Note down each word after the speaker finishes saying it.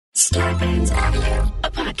Scarpins Avenue,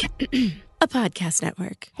 a podcast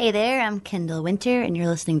network. Hey there, I'm Kendall Winter, and you're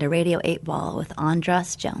listening to Radio 8 Ball with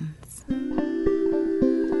Andras Jones.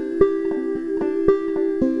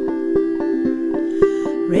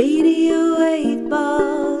 Radio 8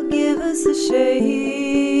 Ball, give us a shake.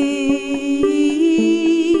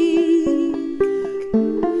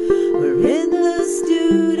 We're in the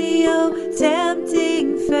studio,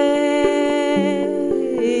 tempting fate.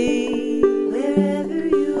 Wherever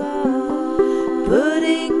you are,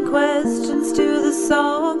 putting questions to the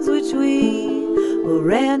songs which we will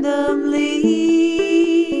randomly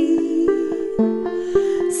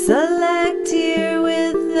select here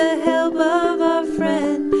with the help of our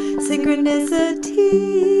friend Synchronicity.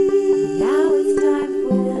 Now it's time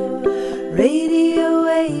for Radio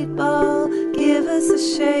 8 Ball, give us a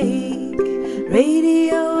shake.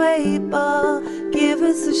 Radio 8 Ball, give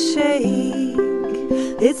us a shake.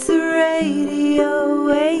 It's the Radio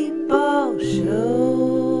 8 Ball Show.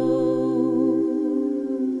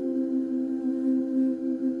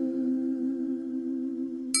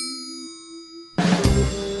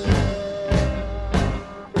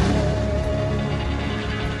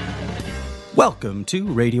 Welcome to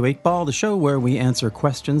Radio 8 Ball, the show where we answer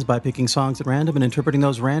questions by picking songs at random and interpreting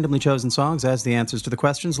those randomly chosen songs as the answers to the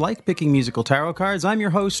questions, like picking musical tarot cards. I'm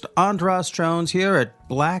your host, Andras Jones, here at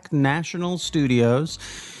Black National Studios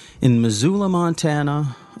in Missoula,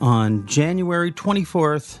 Montana, on January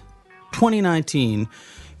 24th, 2019,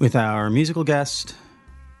 with our musical guest,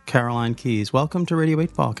 Caroline Keyes. Welcome to Radio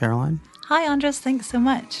 8 Ball, Caroline. Hi, Andras. Thanks so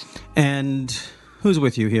much. And who's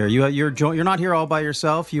with you here? You're not here all by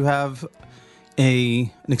yourself. You have an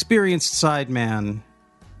experienced sideman,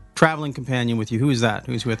 traveling companion with you. Who is that?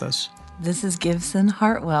 Who's with us? This is Gibson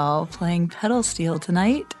Hartwell playing pedal steel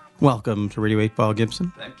tonight. Welcome to Radio 8 Ball,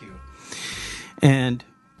 Gibson. Thank you. And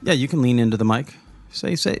yeah, you can lean into the mic.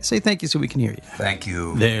 Say thank you so we can hear you. Thank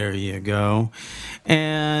you. There you go.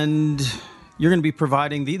 And you're going to be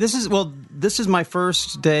providing this is my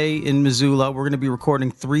first day in Missoula. We're going to be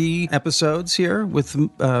recording 3 episodes here with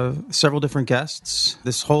several different guests.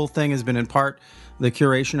 This whole thing has been in part, the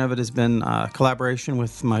curation of it has been collaboration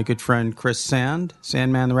with my good friend Chris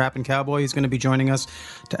Sandman the Rapping Cowboy. He's going to be joining us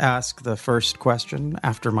to ask the first question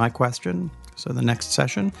after my question, so the next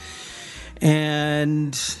session.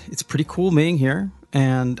 And it's pretty cool being here.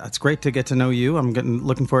 And it's great to get to know you. I'm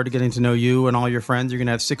looking forward to getting to know you and all your friends. You're going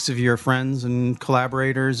to have 6 of your friends and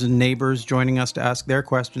collaborators and neighbors joining us to ask their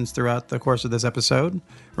questions throughout the course of this episode,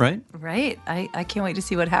 right? Right. I can't wait to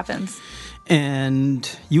see what happens. And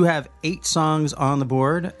you have 8 songs on the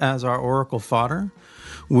board as our oracle fodder.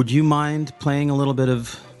 Would you mind playing a little bit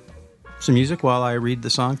of some music while I read the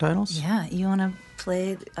song titles? Yeah. You want to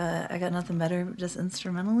play I Got Nothing Better just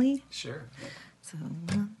instrumentally? Sure. So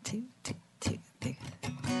 1, 2, 2, 2, 3.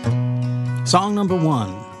 Song number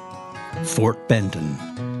 1, Fort Benton.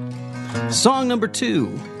 Song number 2,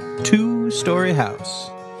 2-Story House.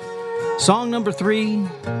 Song number 3,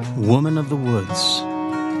 Woman of the Woods.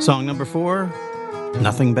 Song number 4,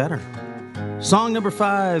 Nothing Better. Song number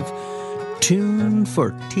 5, Tune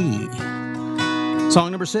for Tea. Song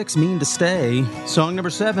number 6, Mean to Stay. Song number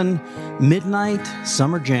 7, Midnight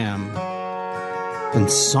Summer Jam. And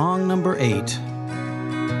song number 8,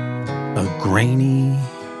 A Grainy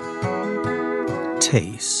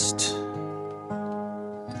Taste.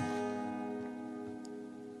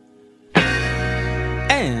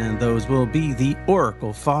 And those will be the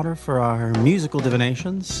oracle fodder for our musical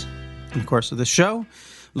divinations in the course of this show.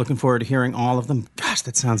 Looking forward to hearing all of them. Gosh,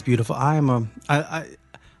 that sounds beautiful. I'm a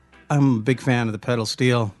big fan of the pedal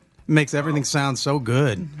steel. It makes everything sound so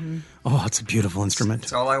good. Mm-hmm. Oh, it's a beautiful instrument.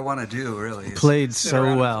 It's all I want to do, really. Played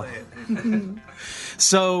so well.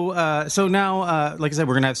 So now, like I said,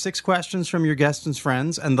 we're going to have 6 questions from your guests and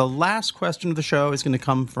friends, and the last question of the show is going to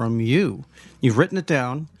come from you. You've written it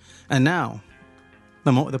down, and now,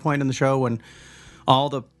 the point in the show when all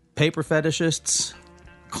the paper fetishists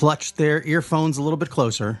clutch their earphones a little bit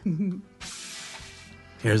closer.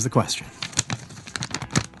 Here's the question.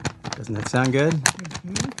 Doesn't that sound good?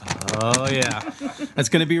 Oh, yeah. That's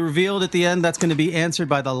going to be revealed at the end. That's going to be answered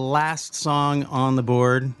by the last song on the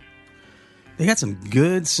board. They got some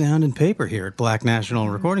good sounding paper here at Black National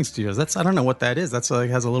Recording Studios. I don't know what that is. That's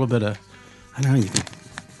has a little bit of, I don't know, you can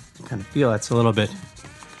kind of feel that's a little bit,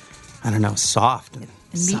 I don't know, soft and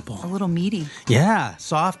supple. A little meaty. Yeah,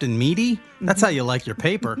 soft and meaty. That's how you like your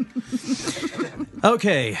paper.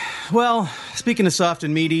 Okay, well, speaking of soft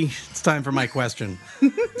and meaty, it's time for my question.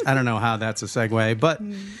 I don't know how that's a segue, but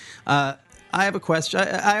I have a question.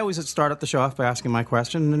 I always start out the show off by asking my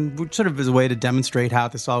question, and sort of as a way to demonstrate how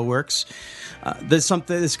this all works. There's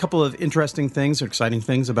a couple of interesting things or exciting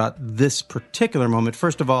things about this particular moment.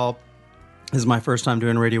 First of all, this is my first time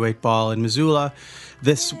doing Radio 8 Ball in Missoula.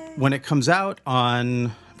 When it comes out on,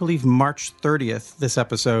 I believe, March 30th, this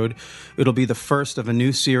episode, it'll be the first of a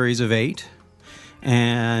new series of 8.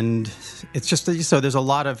 And it's just, so there's a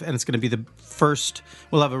lot of, and it's going to be the first,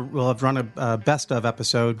 we'll have run a best of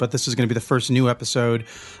episode, but this is going to be the first new episode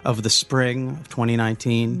of the spring of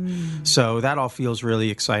 2019. So that all feels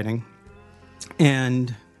really exciting.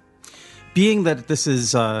 And being that this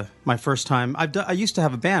is my first time, I used to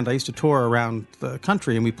have a band. I used to tour around the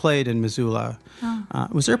country, and we played in Missoula.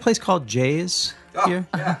 Was there a place called Jay's here?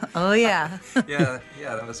 Yeah. Oh, yeah. yeah,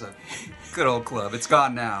 that was a good old club. It's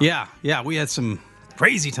gone now. Yeah, we had some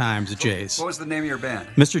crazy times at Jay's. What was the name of your band?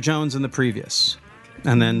 Mr. Jones and the Previous,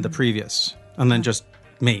 and then the Previous, and then just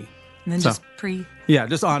me. And then just pre. Yeah,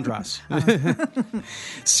 just Andras.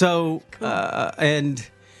 So, but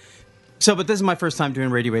this is my first time doing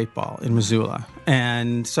Radio 8 Ball in Missoula.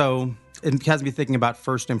 And so it has me thinking about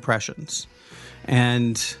first impressions.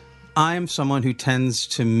 And I'm someone who tends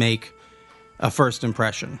to make a first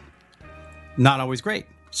impression. Not always great.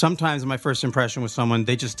 Sometimes my first impression with someone,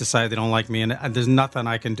 they just decide they don't like me, and there's nothing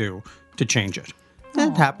I can do to change it.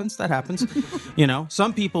 That happens.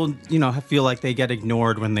 Some people, feel like they get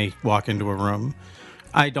ignored when they walk into a room.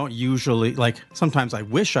 I don't usually, sometimes I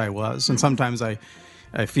wish I was, and sometimes I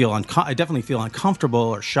definitely feel uncomfortable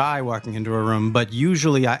or shy walking into a room, but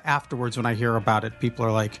usually afterwards when I hear about it, people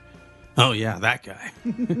are like, oh yeah, that guy.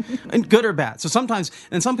 And good or bad. So sometimes,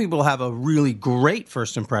 and some people have a really great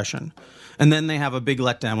first impression, and then they have a big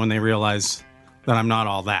letdown when they realize that I'm not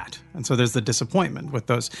all that. And so there's the disappointment with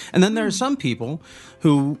those. And then there are some people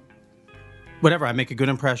who, I make a good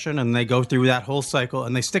impression, and they go through that whole cycle,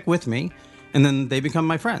 and they stick with me, and then they become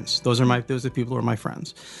my friends. Those are the people who are my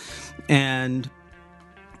friends. And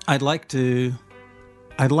I'd like to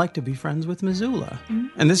be friends with Missoula.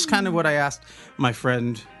 And this is kind of what I asked my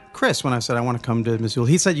friend Chris when I said I want to come to Missoula.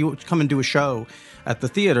 He said you would come and do a show at the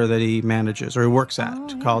theater that he manages or he works at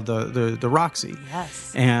called the Roxy.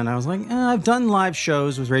 Yes. And I was like, I've done live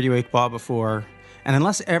shows with Radio 8 Ball before, and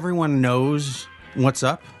unless everyone knows what's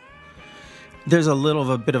up, there's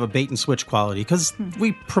a bit of a bait and switch quality because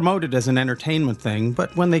we promote it as an entertainment thing,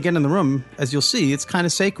 but when they get in the room, as you'll see, it's kind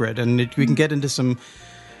of sacred, and we can get into some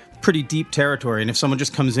pretty deep territory. And if someone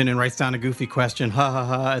just comes in and writes down a goofy question,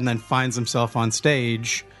 and then finds himself on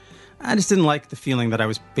stage, I just didn't like the feeling that I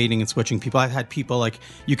was baiting and switching people. I had people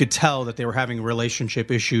you could tell that they were having relationship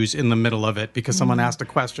issues in the middle of it because someone asked a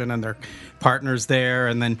question and their partner's there,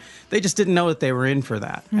 and then they just didn't know that they were in for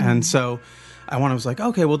that. And so I was like,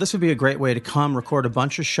 okay, well, this would be a great way to come record a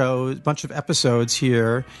bunch of episodes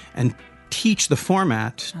here and teach the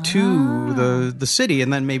format to the city,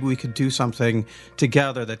 and then maybe we could do something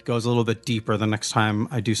together that goes a little bit deeper the next time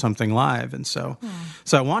I do something live. And so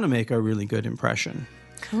I want to make a really good impression.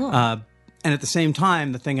 Cool. And at the same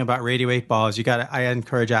time, the thing about Radio 8 Ball is I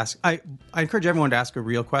encourage everyone to ask a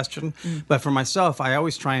real question. But for myself, I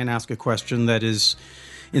always try and ask a question that is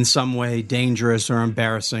in some way dangerous or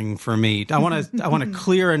embarrassing for me. I want to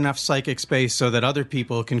clear enough psychic space so that other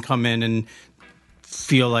people can come in and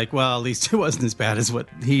feel like, well, at least it wasn't as bad as what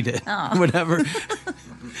he did. Whatever.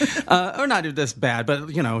 Or not this bad, but,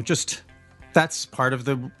 just that's part of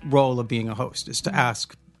the role of being a host is to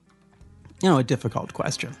ask, a difficult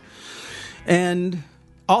question. And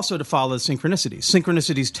also to follow synchronicities.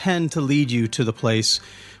 Synchronicities tend to lead you to the place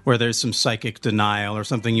where there's some psychic denial or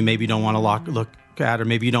something you maybe don't want to look at, or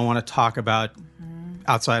maybe you don't want to talk about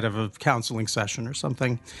outside of a counseling session or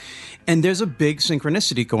something. And there's a big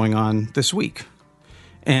synchronicity going on this week.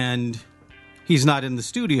 And he's not in the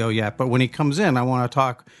studio yet, but when he comes in, I want to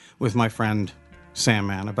talk with my friend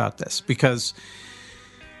Sandman about this, because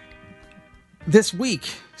this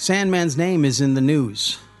week, Sandman's name is in the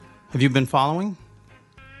news. Have you been following?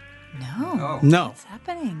 No. What's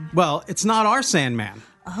happening? Well, it's not our Sandman.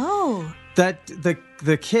 Oh. That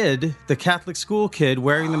the kid, the Catholic school kid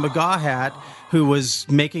wearing the McGaw hat, who was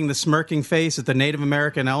making the smirking face at the Native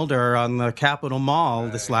American elder on the Capitol Mall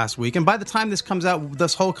this last week. And by the time this comes out,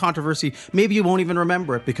 this whole controversy, maybe you won't even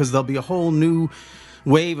remember it because there'll be a whole new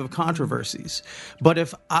wave of controversies. But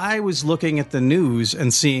if I was looking at the news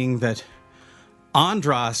and seeing that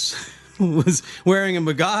Andras was wearing a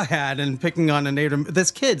McGaw hat and picking on a Native,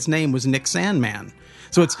 this kid's name was Nick Sandman.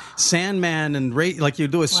 So it's Sandman and you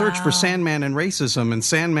do a search for Sandman and racism and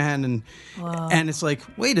Sandman and it's like,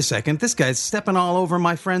 wait a second, this guy's stepping all over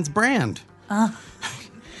my friend's brand.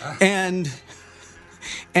 And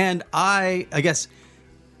I guess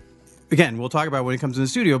again, we'll talk about when it comes in the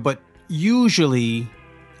studio, but usually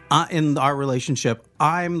in our relationship,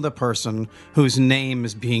 I'm the person whose name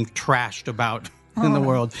is being trashed about in the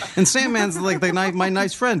world. And Sandman's like my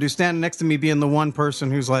nice friend who's standing next to me being the one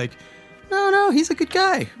person who's like, no, he's a good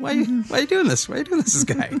guy. Why are you doing this? Why are you doing this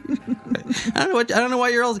guy? I don't know why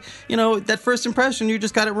you're all, that first impression, you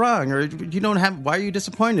just got it wrong, or why are you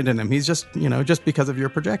disappointed in him? He's just, just because of your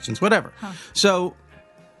projections, whatever. Huh. So,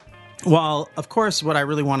 while, of course, what I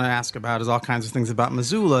really want to ask about is all kinds of things about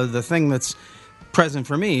Missoula, the thing that's present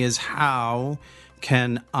for me is how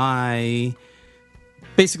can I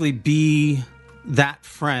basically be that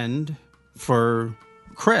friend for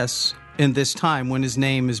Chris in this time when his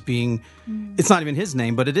name is being, it's not even his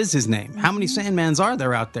name, but it is his name. How many Sandmans are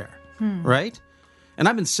there out there, right? And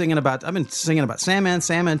I've been singing about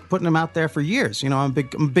Sandman, putting him out there for years. I'm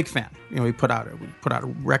a big fan. We put out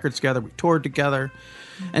records together, we toured together,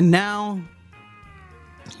 and now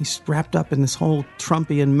he's wrapped up in this whole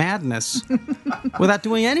Trumpian madness without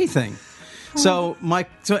doing anything. So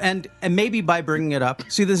maybe by bringing it up,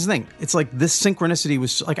 see, this is the thing. It's like this synchronicity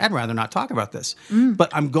was like, I'd rather not talk about this,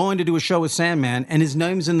 but I'm going to do a show with Sandman, and his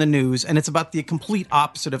name's in the news, and it's about the complete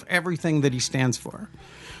opposite of everything that he stands for.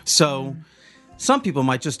 So some people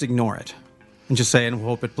might just ignore it and just say, and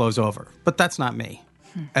hope it blows over. But that's not me.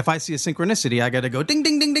 If I see a synchronicity, I got to go ding,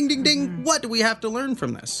 ding, ding, ding, ding, ding. What do we have to learn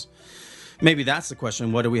from this? Maybe that's the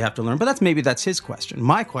question. What do we have to learn? But that's his question.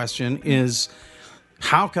 My question is,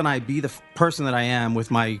 how can I be the person that I am with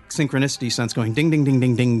my synchronicity sense going ding, ding, ding,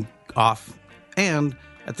 ding, ding off, and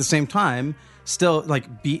at the same time still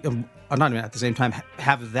be not even at the same time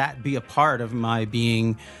have that be a part of my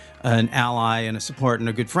being an ally and a support and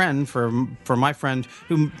a good friend for my friend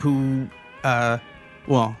who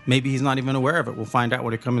well, maybe he's not even aware of it. We'll find out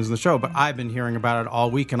when it comes in the show. But I've been hearing about it all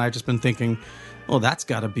week, and I've just been thinking, well, that's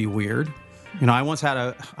got to be weird. I once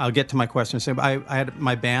had I'll get to my question. I had,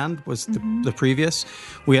 my band was the previous.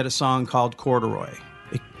 We had a song called Corduroy.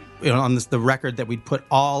 On the record that we'd put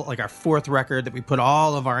our fourth record that we put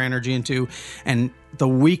all of our energy into. And the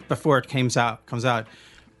week before it comes out,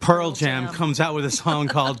 Pearl Jam comes out with a song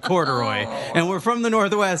called Corduroy. And we're from the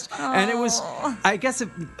Northwest. And it was, I guess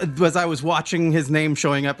as I was watching his name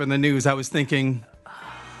showing up in the news, I was thinking,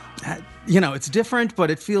 it's different,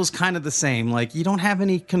 but it feels kind of the same. Like, you don't have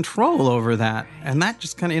any control over that. And that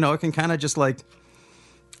just kind of, it can kind of just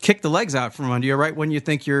kick the legs out from under you right when you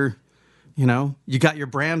think you're, you got your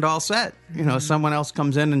brand all set. Someone else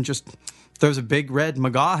comes in and just throws a big red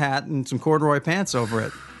McGaw hat and some corduroy pants over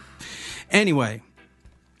it. Anyway,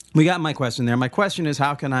 we got my question there. My question is,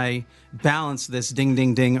 how can I balance this ding,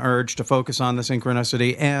 ding, ding urge to focus on the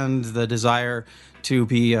synchronicity and the desire to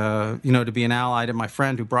be, to be an ally to my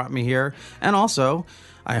friend who brought me here, and also,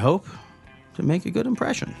 I hope, to make a good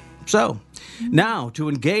impression. So, now to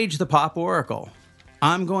engage the Pop Oracle,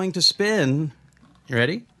 I'm going to spin. You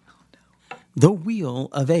ready? The Wheel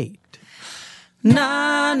of 8.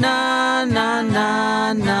 Na na na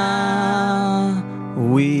na na.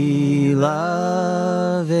 We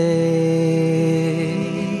love it.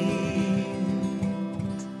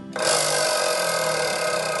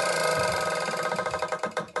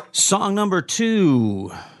 Song number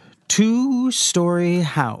 2, Two-Story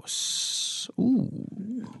House. Ooh,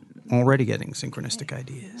 already getting synchronistic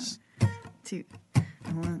ideas. 2,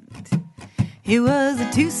 1, 2. It was a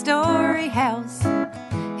 2-story house,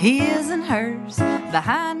 his and hers.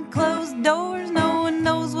 Behind closed doors, no one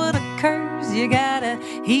knows what occurs.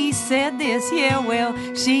 He said this, yeah, well,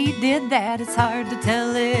 she did that. It's hard to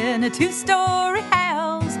tell in a 2-story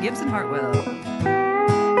house. Gibson Hartwell.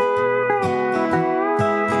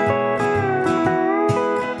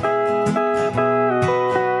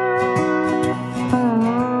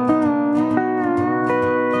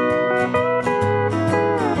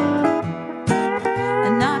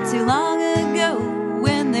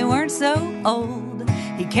 Old.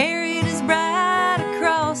 He carried his bride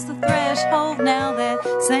across the threshold. Now that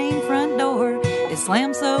same front door is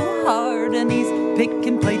slammed so hard, and he's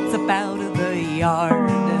picking plates up out of the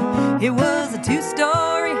yard. It was a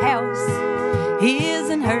 2-story house, his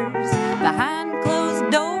and hers. Behind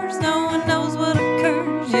closed doors, no one knows what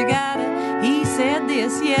occurs. He said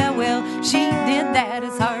this, yeah, well, she did that.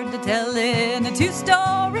 It's hard to tell in a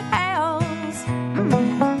 2-story house.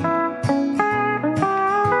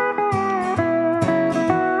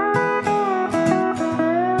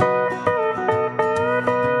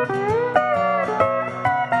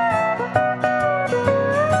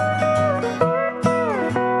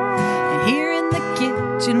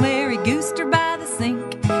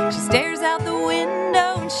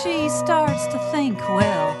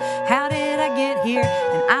 Well, how did I get here?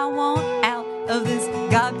 And I want out of this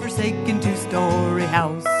godforsaken two-story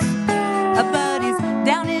house. A buddy's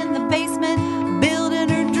down in the basement, building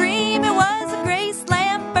her dream. It was a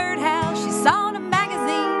Graceland birdhouse she saw in a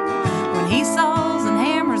magazine. When he saws and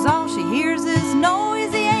hammers, all she hears is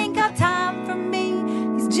noise. He ain't got time for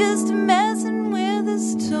me, he's just messing with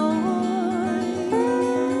his toys.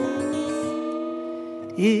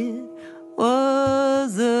 It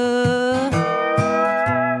was a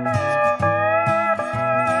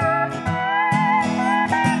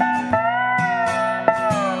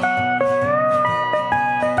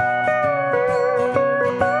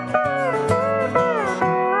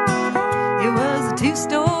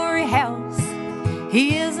two-story house,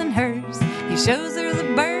 his and hers. He shows her the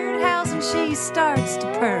birdhouse and she starts to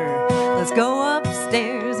purr. Let's go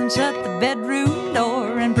upstairs and shut the bedroom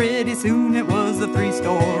door, and pretty soon it was a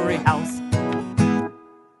 3-story house.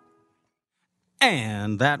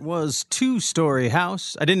 And that was Two-Story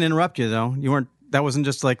House. I didn't interrupt you, though. You weren't. That wasn't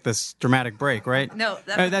just like this dramatic break, right? No.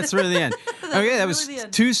 That's really the end. Okay, that was really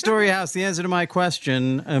Two-Story House. The answer to my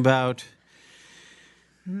question about...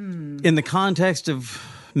 In the context of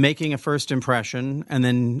making a first impression and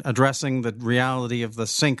then addressing the reality of the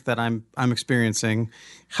sink that I'm experiencing,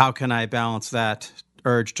 how can I balance that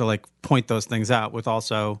urge to like point those things out with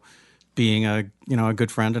also being a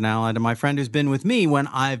good friend and ally to my friend who's been with me when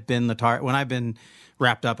I've been when I've been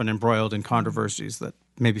wrapped up and embroiled in controversies that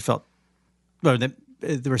maybe felt that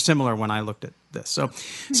they were similar when I looked at this. So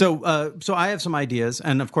I have some ideas,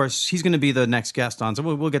 and of course he's going to be the next guest on, so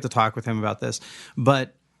we'll get to talk with him about this.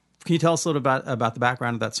 But can you tell us a little about the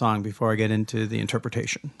background of that song before I get into the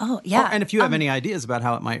interpretation? Oh, yeah. And if you have any ideas about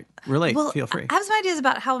how it might relate, feel free. I have some ideas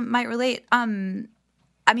about how it might relate.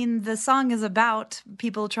 I mean, the song is about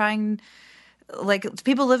people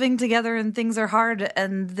people living together and things are hard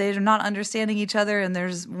and they're not understanding each other, and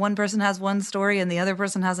there's one person has one story and the other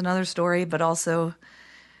person has another story, but also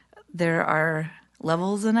there are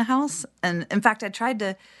levels in a house. And in fact, I tried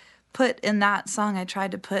to put in that song,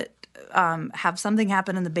 have something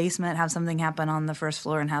happen in the basement, have something happen on the first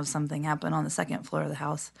floor, and have something happen on the second floor of the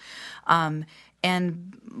house. And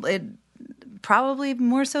it probably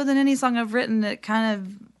more so than any song I've written, it kind of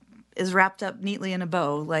is wrapped up neatly in a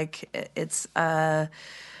bow. Like it's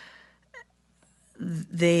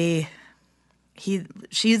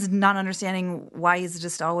she's not understanding why he's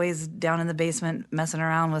just always down in the basement messing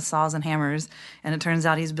around with saws and hammers, and it turns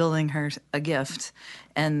out he's building her a gift,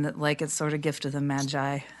 and like it's sort of gift of the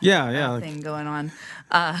Magi thing going on.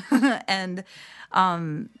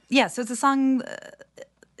 So it's a song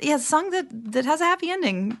that has a happy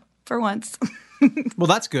ending for once. Well,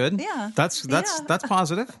 that's good. Yeah. That's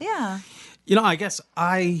positive. Yeah. I guess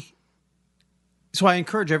I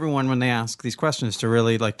encourage everyone when they ask these questions to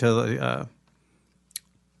really like to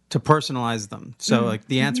personalize them. So like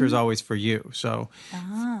the answer is always for you. So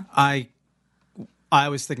I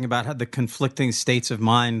was thinking about how the conflicting states of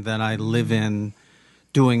mind that I live in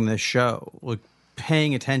doing this show, like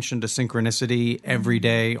paying attention to synchronicity every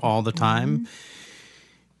day, all the time.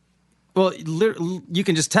 Well, you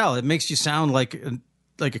can just tell. It makes you sound like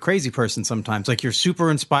a crazy person sometimes. Like you're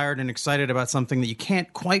super inspired and excited about something that you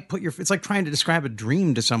can't quite put it's like trying to describe a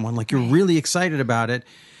dream to someone. Like you're really excited about it.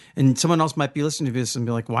 And someone else might be listening to this and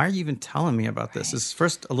be like, why are you even telling me about this? It's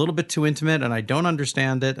first a little bit too intimate and I don't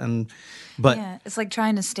understand it. But it's like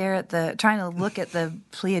trying to look at the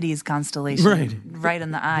Pleiades constellation right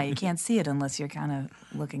in the eye. You can't see it unless you're kind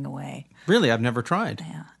of looking away. Really, I've never tried.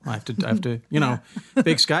 Yeah. I have to,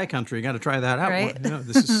 big sky country. You got to try that out. Right?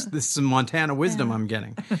 This is some Montana wisdom I'm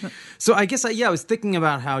getting. So I guess I was thinking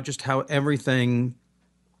about how everything.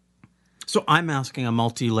 So I'm asking a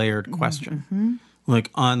multi-layered question. Mm-hmm.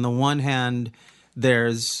 Like on the one hand,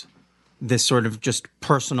 there's this sort of just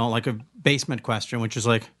personal, like a basement question, which is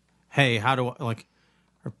like, hey, how do I, like,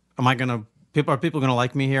 are people going to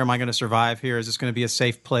like me here? Am I going to survive here? Is this going to be a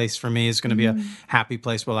safe place for me? Is it going to be a happy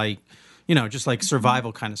place? Will I, just like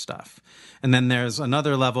survival kind of stuff. And then there's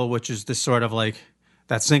another level, which is this sort of like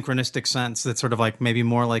that synchronistic sense that's sort of like maybe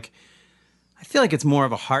more like, I feel like it's more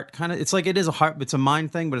of a heart kind of, it's like it is a heart, it's a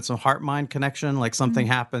mind thing, but it's a heart-mind connection. Like something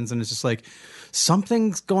happens and it's just like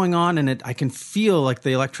something's going on and I can feel like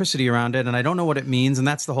the electricity around it and I don't know what it means. And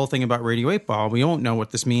that's the whole thing about Radio 8 Ball. We won't know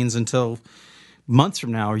what this means until months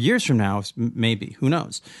from now or years from now, maybe. Who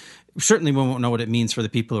knows? Certainly we won't know what it means for the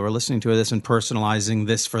people who are listening to this and personalizing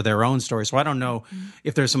this for their own story. So I don't know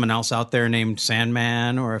if there's someone else out there named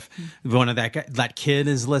Sandman or if one of that kid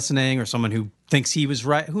is listening or someone who thinks he was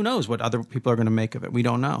right. Who knows what other people are going to make of it? We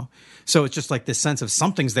don't know. So it's just like this sense of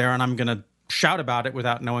something's there and I'm going to shout about it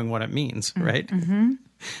without knowing what it means, right? Mm-hmm.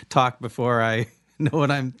 Talk before I know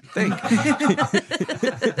what I'm thinking.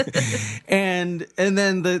 and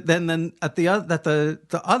then at the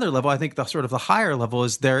other level, I think the sort of the higher level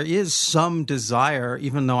is there is some desire,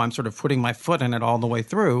 even though I'm sort of putting my foot in it all the way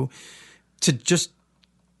through, to just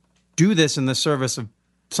do this in the service of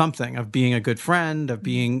something, of being a good friend, of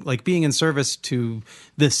being in service to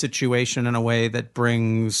this situation in a way that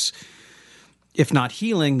brings, if not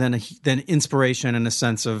healing, then inspiration and a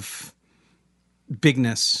sense of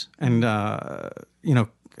bigness and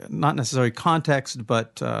not necessarily context,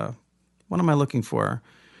 but what am I looking for?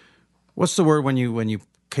 What's the word when you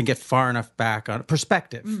can get far enough back on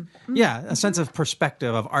perspective? Mm-hmm. Yeah, a sense of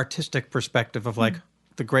perspective, of artistic perspective, of like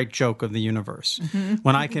the great joke of the universe. Mm-hmm.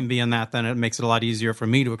 When I can be in that, then it makes it a lot easier for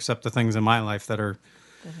me to accept the things in my life that are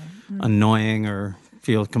annoying or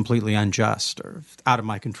feel completely unjust or out of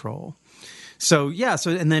my control. But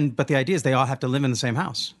the idea is they all have to live in the same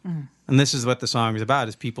house. Mm. And this is what the song is about,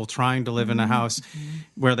 is people trying to live in a house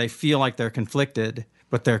where they feel like they're conflicted,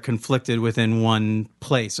 but they're conflicted within one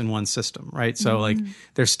place and one system, right? So like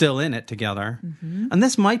they're still in it together. Mm-hmm. And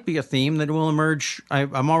this might be a theme that will emerge.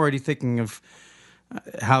 I'm already thinking of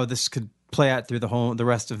how this could play out through the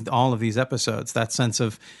rest of all of these episodes, that sense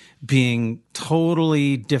of being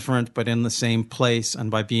totally different but in the same place, and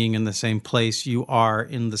by being in the same place you are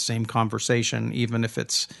in the same conversation, even if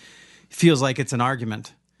it feels like it's an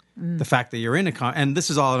argument. The fact that you're in and this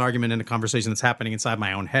is all an argument in a conversation that's happening inside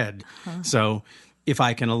my own head. So if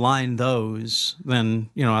I can align those, then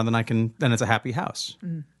then it's a happy house,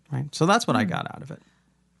 right? So that's what I got out of it.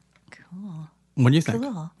 Cool. What do you think?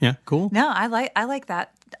 Cool. Yeah, cool. No, I like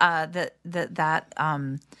that. That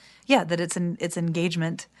it's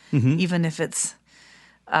engagement, even if it's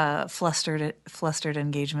flustered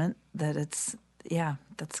engagement. That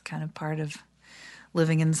that's kind of part of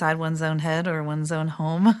living inside one's own head or one's own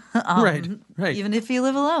home. Right. Even if you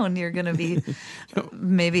live alone, you're going to be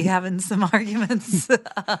maybe having some arguments.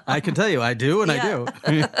 I can tell you, I do, and I do.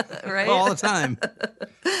 Right? All the time.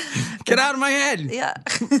 Get out of my head. Yeah.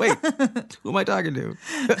 Wait, who am I talking to?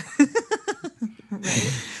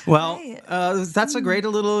 Right. Well, Right. That's a great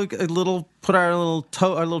put our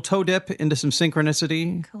little toe dip into some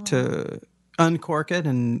synchronicity to uncork it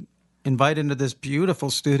and invite into this beautiful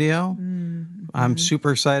studio. I'm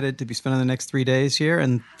super excited to be spending the next 3 days here,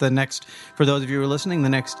 and for those of you who are listening, the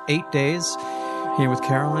next 8 days here with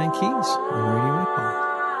Caroline Keyes on Radio 8 Ball.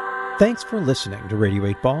 Thanks for listening to Radio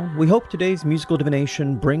 8 Ball. We hope today's musical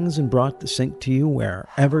divination brings and brought the sync to you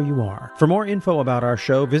wherever you are. For more info about our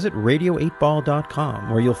show, visit radio8ball.com,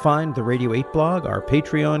 where you'll find the Radio 8 blog, our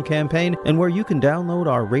Patreon campaign, and where you can download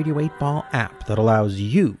our Radio 8 Ball app that allows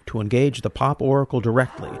you to engage the Pop Oracle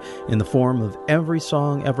directly in the form of every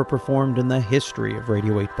song ever performed in the history of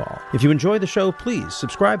Radio 8 Ball. If you enjoy the show, please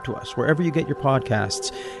subscribe to us wherever you get your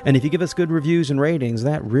podcasts. And if you give us good reviews and ratings,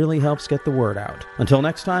 that really helps get the word out. Until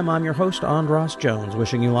next time, I'm your host, Andras Jones,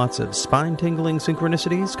 wishing you lots of spine-tingling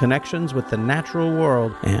synchronicities, connections with the natural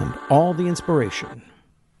world, and all the inspiration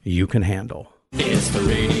you can handle. It's the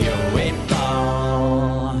Radio 8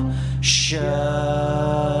 Ball Show.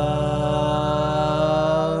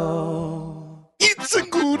 It's a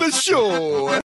good show.